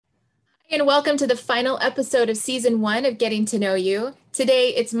And welcome to the final episode of season one of Getting to Know You. Today,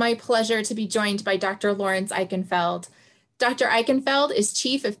 it's my pleasure to be joined by Dr. Lawrence Eichenfeld. Dr. Eichenfeld is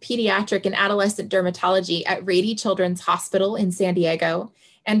Chief of Pediatric and Adolescent Dermatology at Rady Children's Hospital in San Diego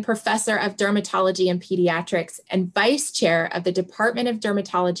and Professor of Dermatology and Pediatrics and Vice Chair of the Department of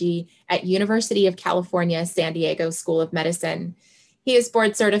Dermatology at University of California, San Diego School of Medicine. He is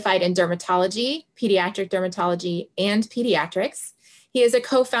board certified in dermatology, pediatric dermatology, and pediatrics. He is a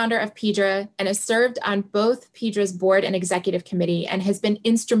co-founder of PEDRA and has served on both PEDRA's board and executive committee and has been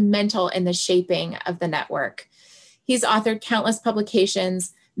instrumental in the shaping of the network. He's authored countless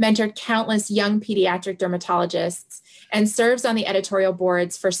publications, mentored countless young pediatric dermatologists, and serves on the editorial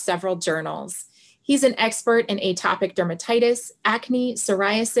boards for several journals. He's an expert in atopic dermatitis, acne,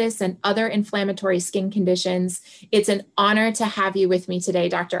 psoriasis, and other inflammatory skin conditions. It's an honor to have you with me today,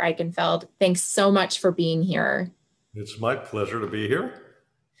 Dr. Eichenfeld. Thanks so much for being here. It's my pleasure to be here.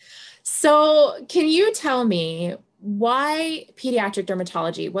 So, can you tell me why pediatric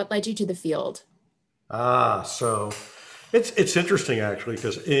dermatology? What led you to the field? So it's interesting actually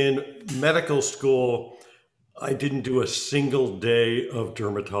because in medical school I didn't do a single day of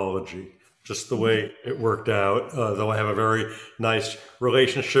dermatology, just the way it worked out. Though I have a very nice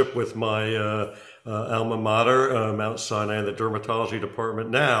relationship with my alma mater, Mount Sinai, and the dermatology department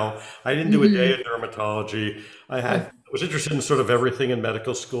now. I didn't do a day of dermatology. Was interested in sort of everything in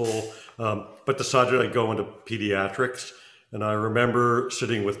medical school, but decided I'd go into pediatrics. And I remember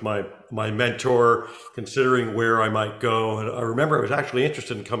sitting with my mentor, considering where I might go. And I remember I was actually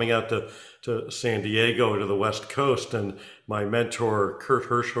interested in coming out to San Diego, to the West Coast. And my mentor, Kurt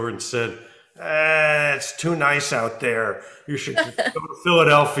Hirschhorn, said, it's too nice out there. You should go to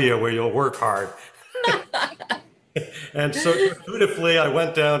Philadelphia where you'll work hard. And so dutifully, I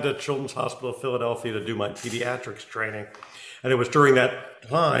went down to Children's Hospital of Philadelphia to do my pediatrics training. And it was during that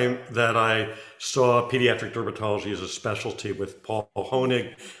time that I saw pediatric dermatology as a specialty with Paul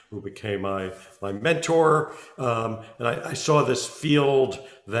Honig, who became my mentor. And I saw this field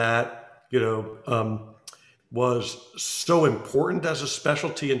that, was so important as a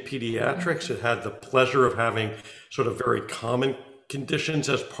specialty in pediatrics. It had the pleasure of having sort of very common conditions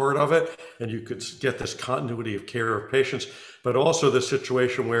as part of it, and you could get this continuity of care of patients, but also the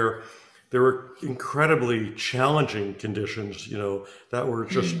situation where there were incredibly challenging conditions, that were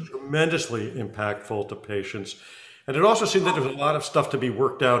just tremendously impactful to patients. And it also seemed that there was a lot of stuff to be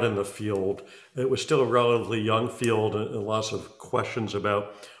worked out in the field. It was still a relatively young field and lots of questions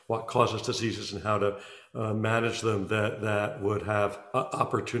about what causes diseases and how to manage them that would have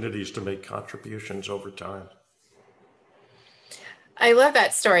opportunities to make contributions over time. I love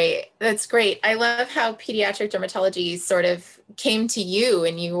that story. That's great. I love how pediatric dermatology sort of came to you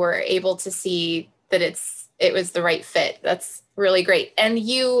and you were able to see that it was the right fit. That's really great. And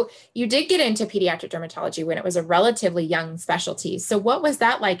you did get into pediatric dermatology when it was a relatively young specialty. So what was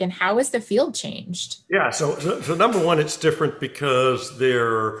that like and how has the field changed? Yeah, so number one, it's different because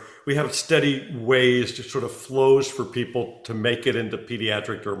we have steady ways to sort of flows for people to make it into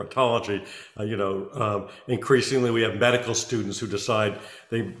pediatric dermatology. Increasingly we have medical students who decide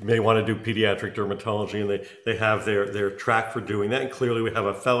they may want to do pediatric dermatology and they have their track for doing that. And clearly we have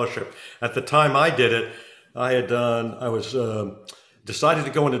a fellowship. At the time I did it, decided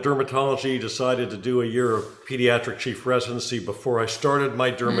to go into dermatology, decided to do a year of pediatric chief residency before I started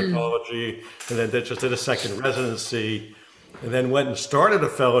my dermatology, and then just did a second residency, and then went and started a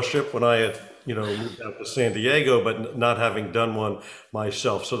fellowship when I had, moved out to San Diego, but not having done one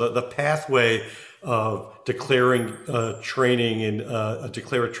myself. So the pathway of declaring training in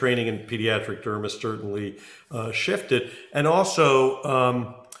declare training in pediatric derma certainly shifted, and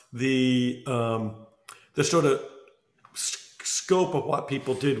also the sort of scope of what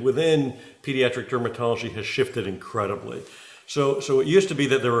people did within pediatric dermatology has shifted incredibly. So it used to be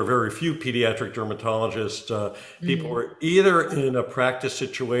that there were very few pediatric dermatologists. People were either in a practice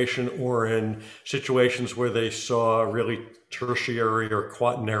situation or in situations where they saw really tertiary or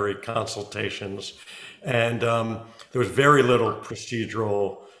quaternary consultations. And there was very little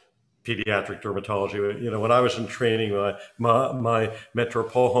procedural pediatric dermatology. When I was in training, my mentor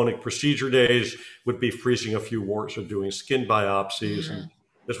Paul Honig procedure days would be freezing a few warts or doing skin biopsies. And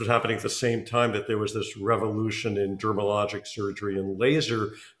this was happening at the same time that there was this revolution in dermatologic surgery and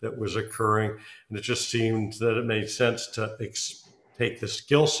laser that was occurring. And it just seemed that it made sense to take the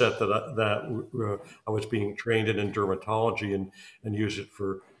skill set that I was being trained in dermatology and use it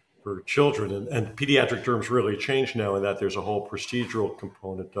for children. And pediatric derms really changed now in that there's a whole procedural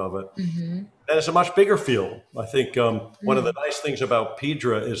component of it. And it's a much bigger field. I think one of the nice things about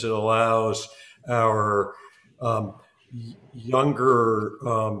PEDRA is it allows our younger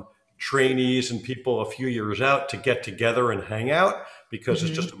trainees and people a few years out to get together and hang out because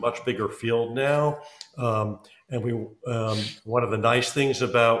it's just a much bigger field now. And one of the nice things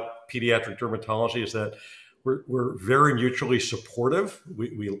about pediatric dermatology is that we're very mutually supportive.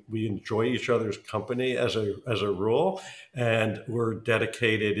 We enjoy each other's company as a rule, and we're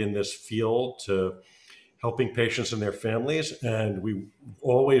dedicated in this field to helping patients and their families. And we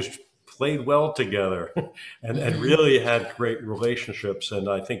always played well together and really had great relationships. And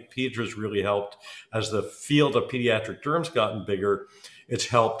I think Pedra's really helped as the field of pediatric derm's gotten bigger. It's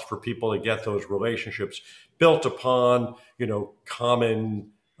helped for people to get those relationships built upon,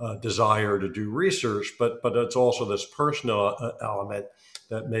 common desire to do research, but it's also this personal element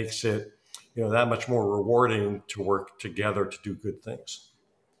that makes it, that much more rewarding to work together to do good things.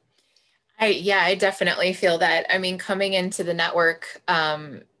 I definitely feel that. I mean, coming into the network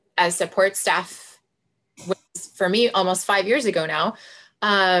as support staff was, for me, almost 5 years ago now,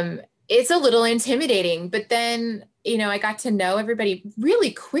 it's a little intimidating, but then, I got to know everybody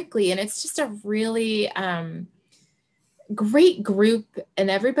really quickly, and it's just a really great group, and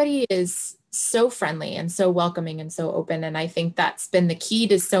everybody is so friendly and so welcoming and so open. And I think that's been the key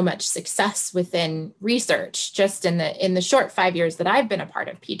to so much success within research, just in the short 5 years that I've been a part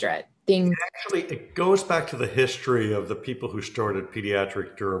of Pedra. Actually, it goes back to the history of the people who started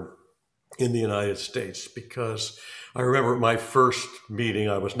pediatric derm in the United States, because I remember my first meeting,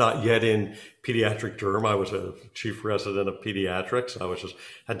 I was not yet in pediatric derm. I was a chief resident of pediatrics.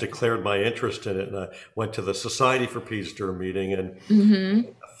 Had declared my interest in it, and I went to the Society for Peds Derm meeting, and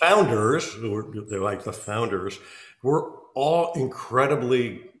the founders, they're like the founders, were all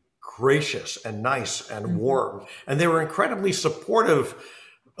incredibly gracious and nice and warm, and they were incredibly supportive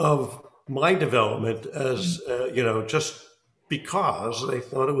of my development as, just because they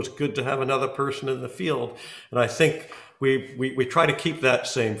thought it was good to have another person in the field. And I think we try to keep that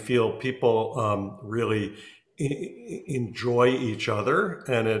same feel. People really enjoy each other,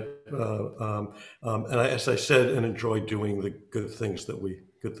 and as I said, and enjoy doing the good things that we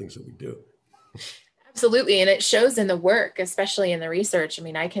do. Absolutely. And it shows in the work, especially in the research. I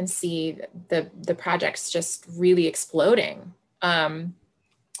mean, I can see the projects just really exploding.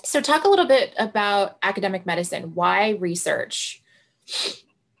 So talk a little bit about academic medicine. Why research?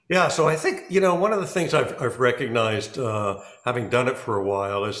 Yeah, so I think, one of the things I've recognized, having done it for a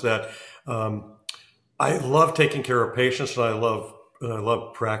while, is that I love taking care of patients, and I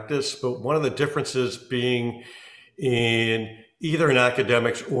love practice. But one of the differences being either in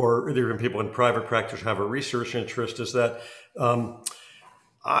academics or even people in private practice who have a research interest is that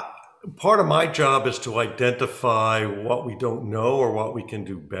part of my job is to identify what we don't know or what we can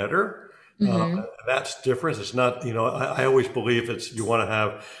do better. That's different. It's not, I always believe you want to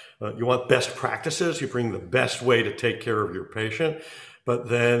have, you want best practices. You bring the best way to take care of your patient. But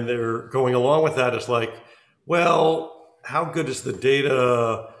then they're going along with that is like, well, how good is the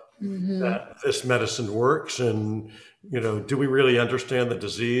data that this medicine works? And, do we really understand the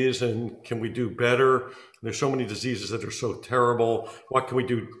disease, and can we do better? There's so many diseases that are so terrible. What can we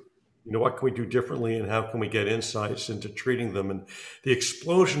do? What can we do differently, and how can we get insights into treating them? And the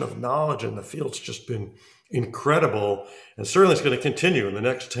explosion of knowledge in the field's just been incredible, and certainly it's going to continue. In the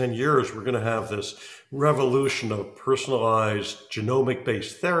next 10 years, we're going to have this revolution of personalized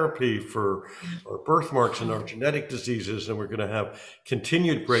genomic-based therapy for our birthmarks and our genetic diseases, and we're going to have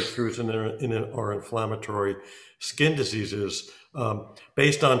continued breakthroughs in our inflammatory skin diseases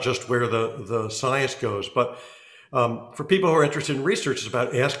based on just where the science goes. But for people who are interested in research, it's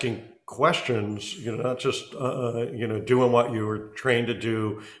about asking questions, not just, doing what you were trained to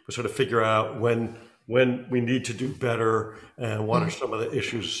do, but sort of figure out when we need to do better and what are some of the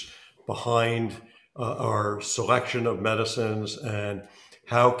issues behind our selection of medicines, and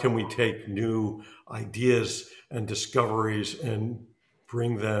how can we take new ideas and discoveries and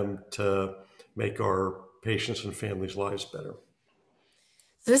bring them to make our patients' and families' lives better.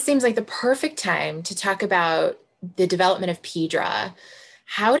 So this seems like the perfect time to talk about the development of Pedra.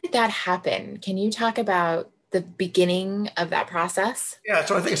 How did that happen? Can you talk about the beginning of that process? Yeah,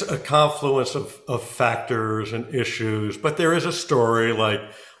 so I think it's a confluence of factors and issues, but there is a story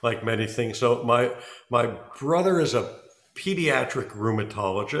like many things. So my brother is a pediatric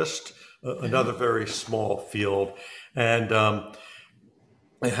rheumatologist, another very small field, and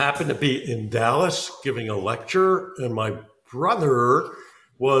I happened to be in Dallas giving a lecture, and my brother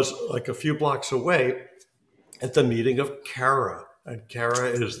was like a few blocks away at the meeting of CARA. And CARA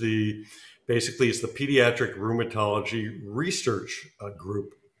is basically it's the Pediatric Rheumatology Research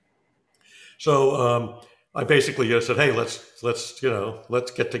Group. So I basically just said, "Hey,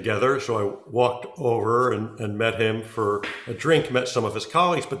 let's get together." So I walked over and met him for a drink, met some of his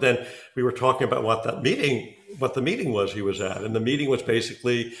colleagues, but then we were talking about what the meeting was he was at, and the meeting was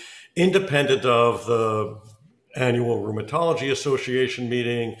basically independent of the annual rheumatology association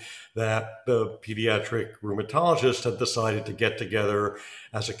meeting that the pediatric rheumatologists had decided to get together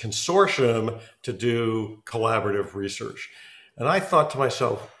as a consortium to do collaborative research. And I thought to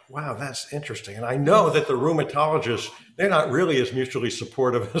myself, wow, that's interesting. And I know that the rheumatologists, they're not really as mutually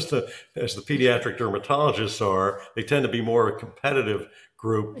supportive as the pediatric dermatologists are. They tend to be more a competitive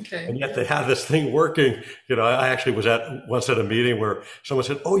group. Okay. And yet they have this thing working. I actually was at once at a meeting where someone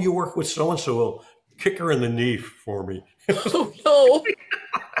said, "Oh, you work with so and so. Well, kick her in the knee for me." Oh no.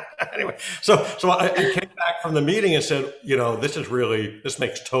 Anyway, so I came back from the meeting and said, this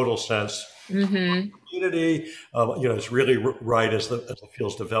makes total sense. Mm-hmm. Community, it's really right as the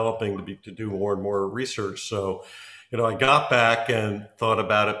field's developing to do more and more research. So, I got back and thought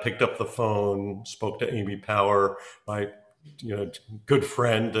about it, picked up the phone, spoke to Amy Power, my good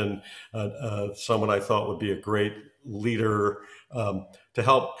friend and someone I thought would be a great leader to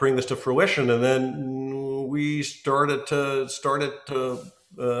help bring this to fruition. And then we started to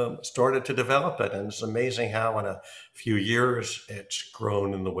develop it, and it's amazing how in a few years it's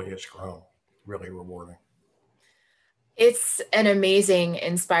grown in the way it's grown. Really rewarding. It's an amazing,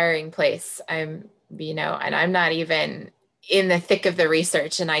 inspiring place. And I'm not even in the thick of the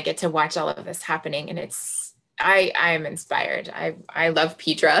research, and I get to watch all of this happening, and I am inspired. I love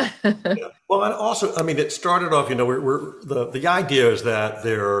Pedra. Yeah. Well, and also, I mean, it started off. The idea is that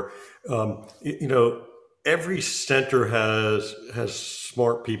um, you know, every center has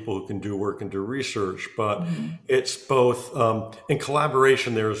smart people who can do work and do research, but Mhm. it's both in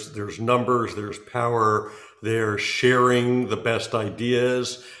collaboration. There's numbers, there's power, they're sharing the best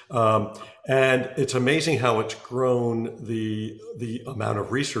ideas. And it's amazing how it's grown the amount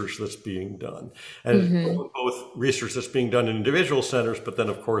of research that's being done, and it's Mhm. grown both research that's being done in individual centers, but then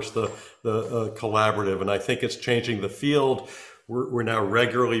of course the collaborative. And I think it's changing the field. We're now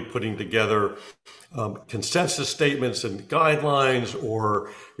regularly putting together consensus statements and guidelines, or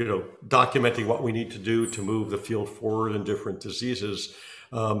documenting what we need to do to move the field forward in different diseases.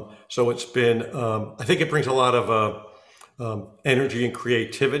 So it's been, I think it brings a lot of energy and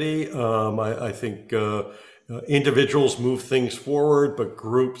creativity. I think individuals move things forward, but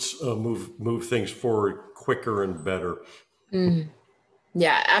groups move things forward quicker and better. Mm.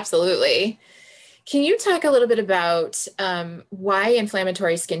 Yeah, absolutely. Can you talk a little bit about why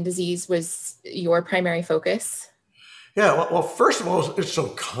inflammatory skin disease was your primary focus? Yeah, well, first of all, it's so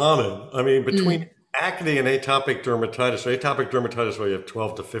common. I mean, between Mm. acne and atopic dermatitis, where you have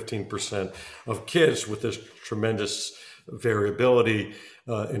 12 to 15% of kids with this tremendous variability.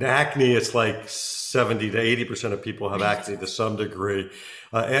 In acne, it's like 70 to 80% of people have Right. acne to some degree.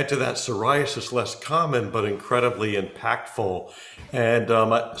 Add to that psoriasis, less common, but incredibly impactful. And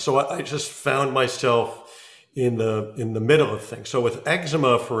so I just found myself in the middle of things. So with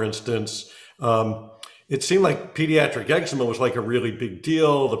eczema, for instance, it seemed like pediatric eczema was like a really big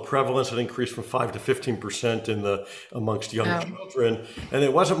deal. The prevalence had increased from 5 to 15% in the amongst young Wow. children, and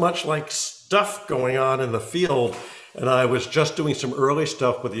there wasn't much like stuff going on in the field. And I was just doing some early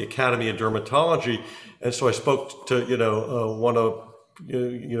stuff with the Academy of Dermatology, and so I spoke to one of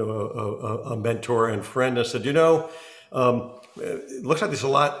a mentor and friend. I said, it looks like there's a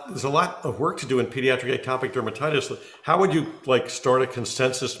lot of work to do in pediatric atopic dermatitis. How would you like start a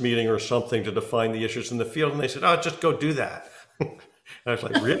consensus meeting or something to define the issues in the field? And they said, "Oh, just go do that." I was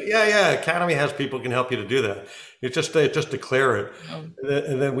like, "Really? Yeah, yeah. Academy has people who can help you to do that. You just declare it." Um,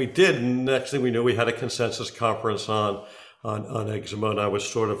 And then we did. And next thing we knew, we had a consensus conference on eczema, and I was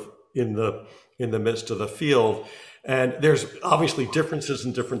sort of in the midst of the field. And there's obviously differences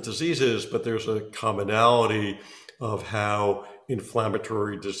in different diseases, but there's a commonality of how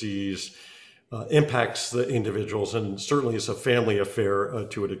inflammatory disease impacts the individuals, and certainly it's a family affair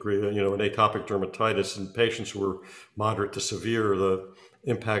to a degree. In atopic dermatitis in patients who are moderate to severe, the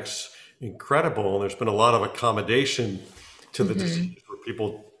impact's incredible, and there's been a lot of accommodation to the mhm. disease where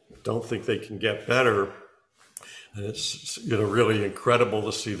people don't think they can get better. And it's really incredible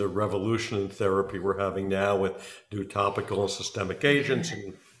to see the revolution in therapy we're having now with new topical and systemic agents,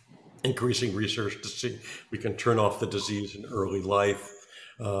 and increasing research to see if we can turn off the disease in early life,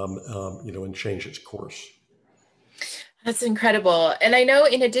 and change its course. That's incredible. And I know,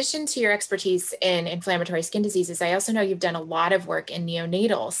 in addition to your expertise in inflammatory skin diseases, I also know you've done a lot of work in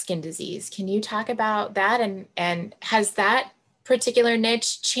neonatal skin disease. Can you talk about that? And has that particular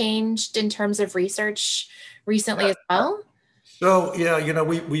niche changed in terms of research recently as well? So yeah,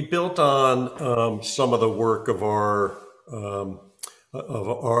 we built on some of the work um, of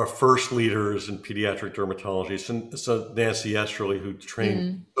our first leaders in pediatric dermatology. So Nancy Esterly, who trained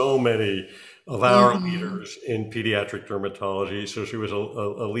Mm. so many of our Hmm. leaders in pediatric dermatology. So she was a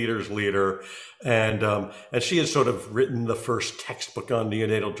leader's leader, and she had sort of written the first textbook on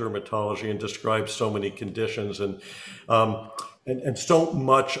neonatal dermatology and described so many conditions um, and so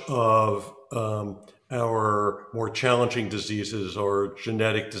much of our more challenging diseases or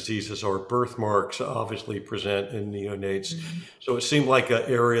genetic diseases or birthmarks obviously present in neonates. Mm. So it seemed like an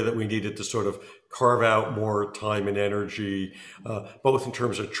area that we needed to sort of carve out more time and energy, both in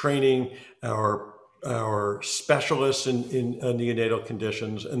terms of training our specialists in neonatal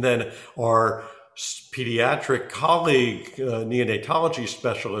conditions, and then our pediatric colleague neonatology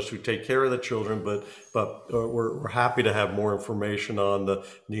specialists who take care of the children, but we're happy to have more information on the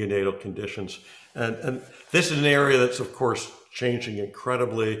neonatal conditions. And this is an area that's, of course, changing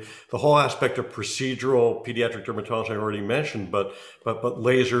incredibly. The whole aspect of procedural pediatric dermatology I already mentioned, but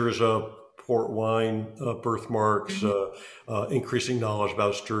lasers, port wine birthmarks, Mhm. increasing knowledge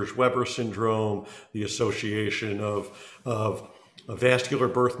about Sturge-Weber syndrome, the association of vascular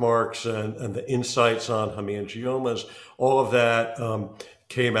birthmarks and the insights on hemangiomas, all of that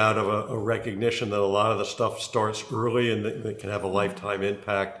came out of a recognition that a lot of the stuff starts early and that can have a lifetime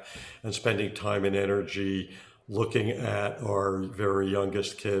impact, and spending time and energy looking at our very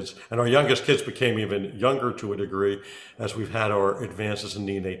youngest kids. And our youngest kids became even younger to a degree as we've had our advances in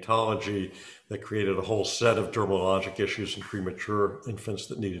neonatology that created a whole set of dermatologic issues in premature infants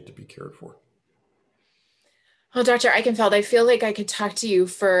that needed to be cared for. Well, Dr. Eichenfeld, I feel like I could talk to you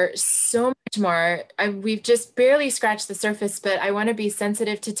for so much more. We've just barely scratched the surface, but I want to be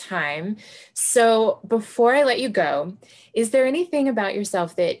sensitive to time. So before I let you go, is there anything about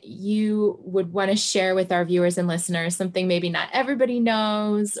yourself that you would want to share with our viewers and listeners? Something maybe not everybody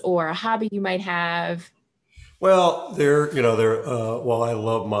knows, or a hobby you might have? Well, while I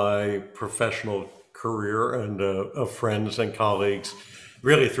love my professional career and of friends and colleagues,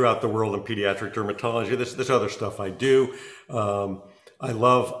 really throughout the world in pediatric dermatology, this other stuff I do. Um, I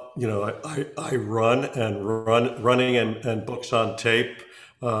love, I run and running and books on tape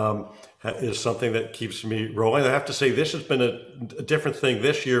is something that keeps me rolling. I have to say, this has been a different thing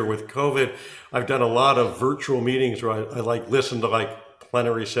this year with COVID. I've done a lot of virtual meetings where I like listen to like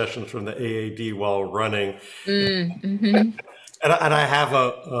plenary sessions from the AAD while running, Mm-hmm. and I have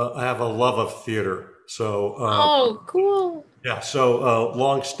a love of theater. So Oh, cool. yeah, so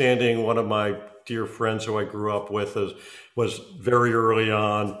long-standing, one of my dear friends who I grew up with was very early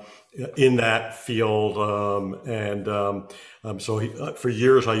on in that field, for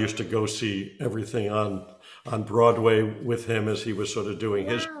years I used to go see everything on Broadway with him as he was sort of doing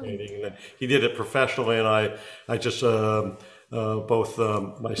his Wow. training, and then he did it professionally, and I just both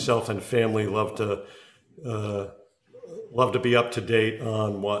myself and family love to be up to date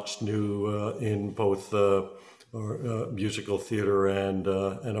on what's new in both our musical theater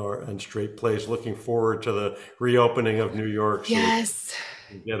and straight plays. Looking forward to the reopening of New York so we Yes.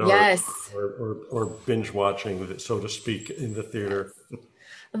 can get Yes. our binge watching, so to speak, in the theater.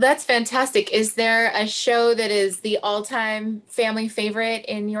 That's fantastic. Is there a show that is the all-time family favorite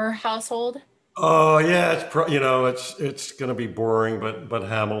in your household? Oh yeah, it's going to be boring, but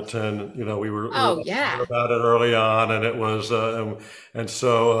Hamilton, we were Oh, talking yeah. about it early on, and it was and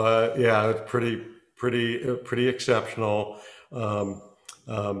so yeah, it's pretty exceptional. Um,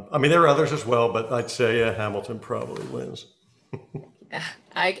 I mean, there are others as well, but I'd say yeah, Hamilton probably wins. Yeah,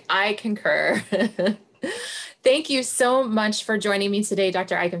 I concur. Thank you so much for joining me today,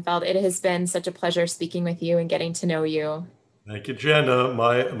 Dr. Eichenfeld. It has been such a pleasure speaking with you and getting to know you. Thank you, Jenna.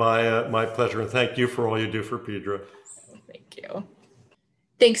 My pleasure, and thank you for all you do for Pedra. Thank you.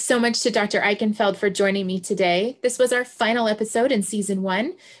 Thanks so much to Dr. Eichenfeld for joining me today. This was our final episode in season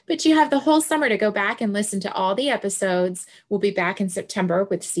one, but you have the whole summer to go back and listen to all the episodes. We'll be back in September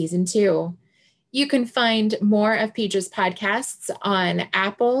with season two. You can find more of Pedra's podcasts on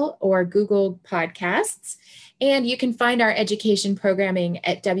Apple or Google Podcasts, and you can find our education programming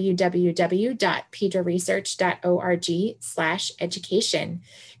at www.pedraresearch.org/education.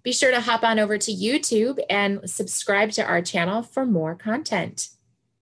 Be sure to hop on over to YouTube and subscribe to our channel for more content.